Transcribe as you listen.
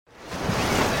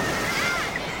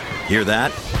Hear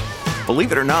that?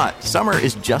 Believe it or not, summer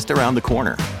is just around the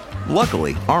corner.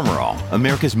 Luckily, Armor All,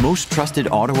 America's most trusted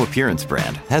auto appearance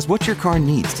brand, has what your car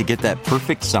needs to get that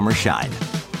perfect summer shine.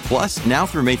 Plus, now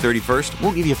through May 31st,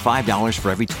 we'll give you $5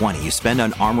 for every $20 you spend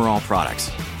on Armor All products.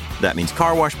 That means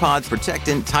car wash pods,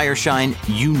 protectant, tire shine,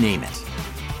 you name it.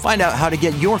 Find out how to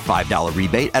get your $5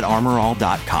 rebate at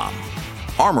armorall.com.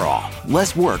 Armor All,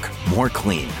 less work, more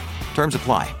clean. Terms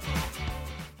apply.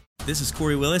 This is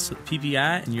Corey Willis with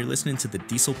PPI, and you're listening to the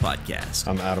Diesel Podcast.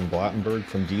 I'm Adam Blattenberg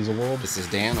from Diesel World. This is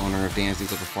Dan, owner of Dan's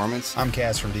Diesel Performance. I'm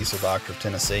Cass from Diesel Doctor of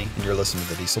Tennessee, and you're listening to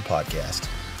the Diesel Podcast.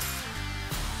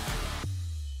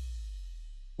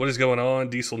 What is going on,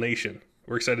 Diesel Nation?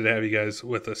 We're excited to have you guys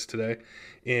with us today.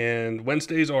 And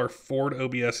Wednesdays are Ford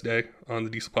OBS Day on the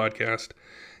Diesel Podcast.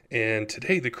 And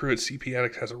today, the crew at CP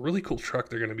Addict has a really cool truck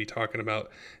they're going to be talking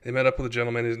about. They met up with a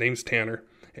gentleman, his name's Tanner,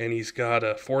 and he's got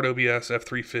a Ford OBS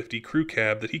F350 crew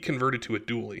cab that he converted to a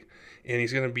dually. And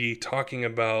he's going to be talking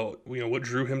about, what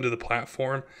drew him to the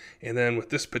platform, and then with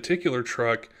this particular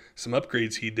truck, some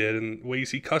upgrades he did and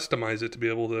ways he customized it to be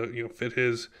able to, fit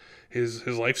his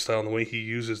lifestyle and the way he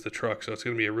uses the truck. So it's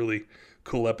going to be a really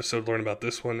cool episode to learn about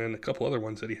this one and a couple other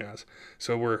ones that he has.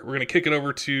 So we're going to kick it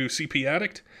over to CP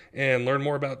Addict and learn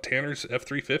more about Tanner's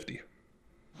F350.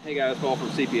 Hey guys, Paul from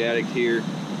CP Addict here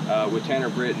with Tanner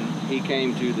Britton. He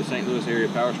came to the St. Louis area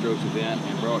Power Strokes event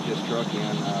and brought his truck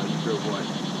in. You drove what,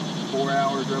 4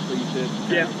 hours roughly, you said?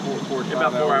 Yeah, four to 5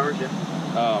 about 4 hours, yeah.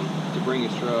 To bring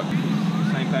his truck.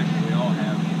 The same passion we all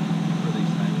have for these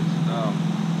things.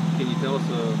 Can you tell us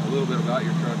a little bit about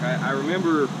your truck? I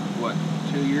remember,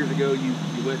 2 years ago you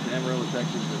went to Amarillo,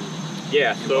 Texas?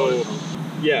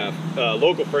 Yeah,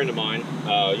 local friend of mine.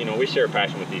 We share a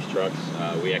passion with these trucks.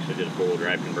 We actually did a 4-wheel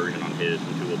drive conversion on his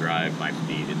from 2-wheel drive,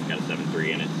 5-speed. It's got a 7.3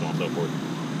 in it, so on and so forth.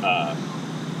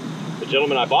 The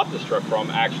gentleman I bought this truck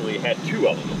from actually had 2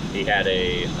 of them. He had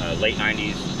a late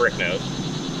 90s brick nose,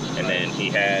 and then he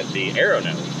had the arrow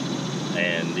nose.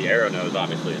 And the arrow nose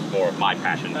obviously is more of my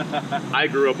passion. I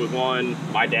grew up with one.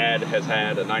 My dad has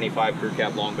had a 95 crew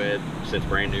cab long bed since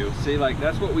brand new. See,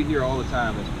 that's what we hear all the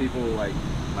time is people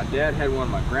my dad had one,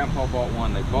 my grandpa bought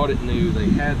one, they bought it new, they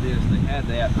had this, they had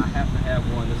that, I have to have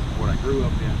one, this is what I grew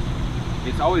up in.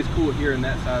 It's always cool hearing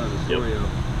that side of the story of,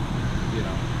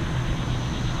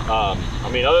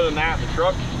 other than that, the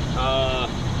truck,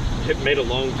 it made a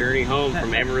long journey home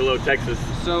from Amarillo, Texas.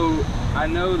 So, I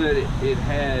know that it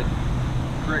had,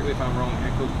 correct me if I'm wrong, it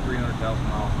had close to 300,000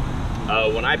 miles.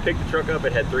 When I picked the truck up,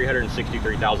 it had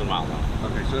 363,000 miles on it.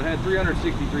 Okay, so it had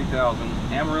 363,000.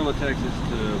 Amarillo, Texas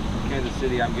to Kansas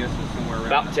City, I'm guessing somewhere around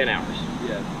about 10 hours.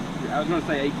 Yeah, I was going to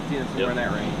say 8 to 10, somewhere in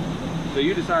that range. So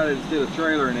you decided instead of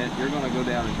trailering it, you're going to go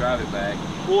down and drive it back.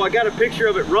 Well, I got a picture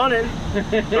of it running,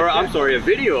 or I'm sorry, a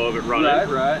video of it running.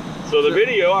 Right. So the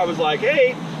video, I was like,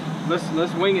 hey,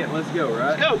 let's wing it, let's go,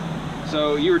 right? Let's go.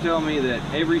 So you were telling me that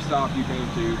every stop you came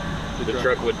to, the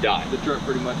truck would die. The truck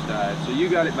pretty much died. So you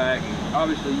got it back, and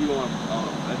obviously you own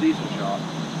a diesel shop,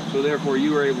 so therefore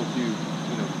you were able to,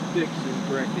 fix and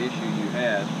correct the issue you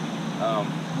had.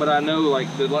 But I know,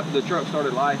 the truck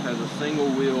started life as a single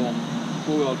wheel,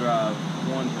 4-wheel drive,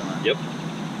 1-ton. Yep.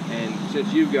 And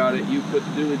since you've got it, you put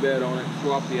the dually bed on it,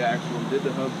 swapped the axle, did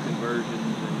the hub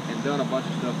conversions, and done a bunch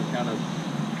of stuff that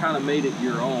kind of made it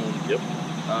your own. Yep.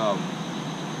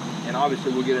 And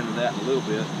obviously we'll get into that in a little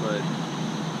bit, but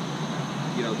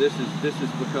this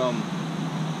has become,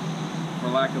 for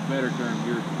lack of a better term,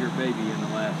 your baby in the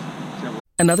last several.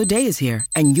 Another day is here,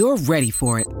 and you're ready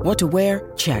for it. What to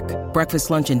wear? Check. Breakfast,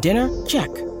 lunch, and dinner? Check.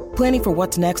 Planning for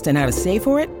what's next and how to save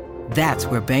for it? That's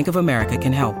where Bank of America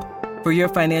can help. For your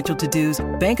financial to-dos,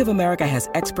 Bank of America has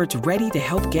experts ready to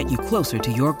help get you closer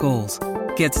to your goals.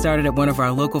 Get started at one of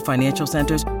our local financial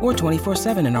centers or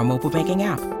 24/7 in our mobile banking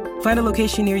app. Find a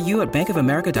location near you at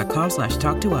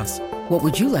bankofamerica.com/talktous. What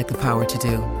would you like the power to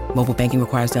do? Mobile banking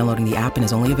requires downloading the app and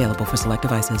is only available for select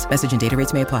devices. Message and data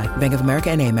rates may apply. Bank of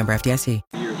America N.A., member FDIC.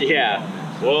 Yeah,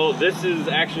 well, this is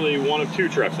actually one of 2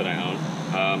 trucks that I own.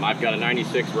 I've got a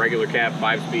 96 regular cab,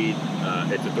 5-speed.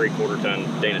 It's a 3/4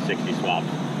 ton Dana 60 swap.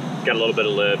 It's got a little bit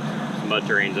of lift, some mud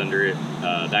terrains under it.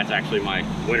 That's actually my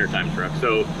wintertime truck.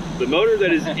 So the motor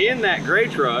that is in that gray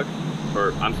truck,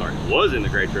 was in the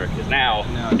gray truck, is now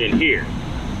in here.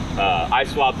 I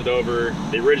swapped it over.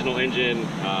 The original engine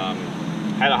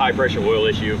had a high pressure oil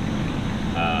issue.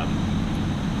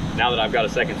 Now that I've got a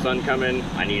second son coming,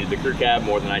 I needed the crew cab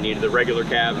more than I needed the regular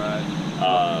cab. Right.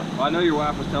 Well, I know your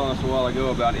wife was telling us a while ago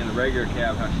about in the regular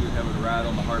cab how she was having to ride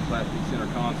on the hard plastic center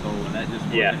console, and that just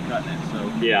wasn't cutting it. So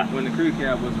when the crew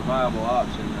cab was a viable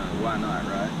option, why not,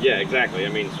 right? Yeah, exactly. I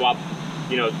mean, swap.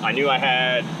 I knew I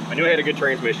had a good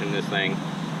transmission in this thing.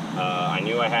 I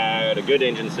knew I had a good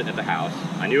engine sitting at the house.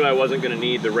 I knew I wasn't going to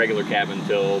need the regular cab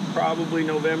until probably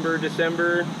November,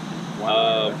 December.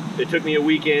 It took me a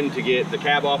weekend to get the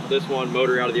cab off of this one,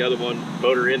 motor out of the other one,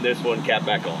 motor in this one, cab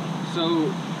back on.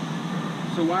 So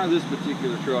why this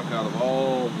particular truck out of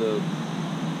all the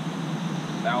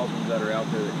thousands that are out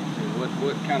there that you've seen?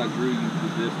 What kind of drew you to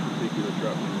this particular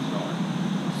truck when you saw it?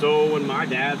 So when my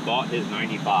dad bought his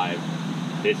 95,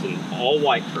 it's an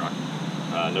all-white truck.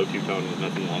 No two-tone,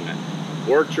 nothing along that.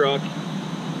 Work truck,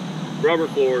 rubber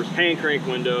floors, hand crank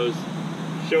windows,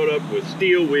 showed up with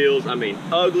steel wheels. I mean,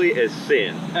 ugly as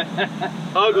sin.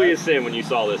 Ugly as sin when you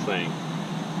saw this thing.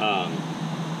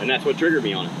 And that's what triggered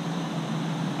me on it.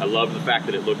 I loved the fact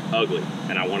that it looked ugly,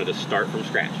 and I wanted to start from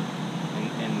scratch.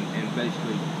 And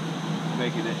basically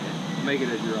make it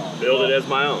as your own. Build it as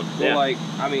my own. Well, yeah. like,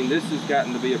 I mean, this has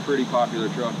gotten to be a pretty popular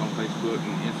truck on Facebook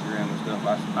and Instagram and stuff.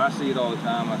 I see it all the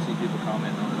time. I see people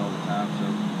commenting on it all the time. So,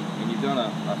 and you've done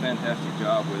a fantastic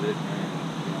job with it,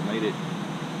 and made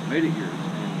it yours.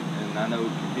 And I know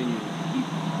continue to keep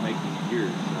making it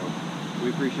yours. So,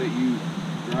 we appreciate you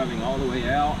driving all the way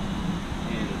out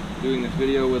and doing this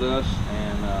video with us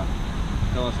and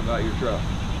tell us about your truck.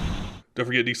 Don't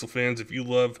forget, diesel fans, if you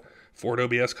love Ford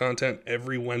OBS content,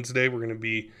 every Wednesday we're going to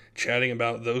be chatting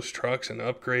about those trucks and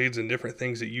upgrades and different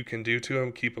things that you can do to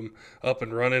them, keep them up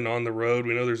and running on the road.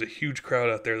 We know there's a huge crowd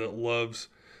out there that loves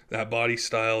that body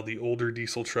style, the older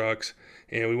diesel trucks,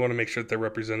 and we want to make sure that they're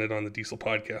represented on the Diesel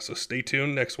Podcast. So stay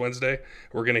tuned. Next Wednesday,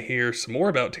 we're going to hear some more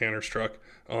about Tanner's truck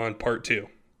on part 2.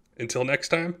 Until next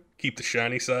time, keep the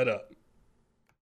shiny side up.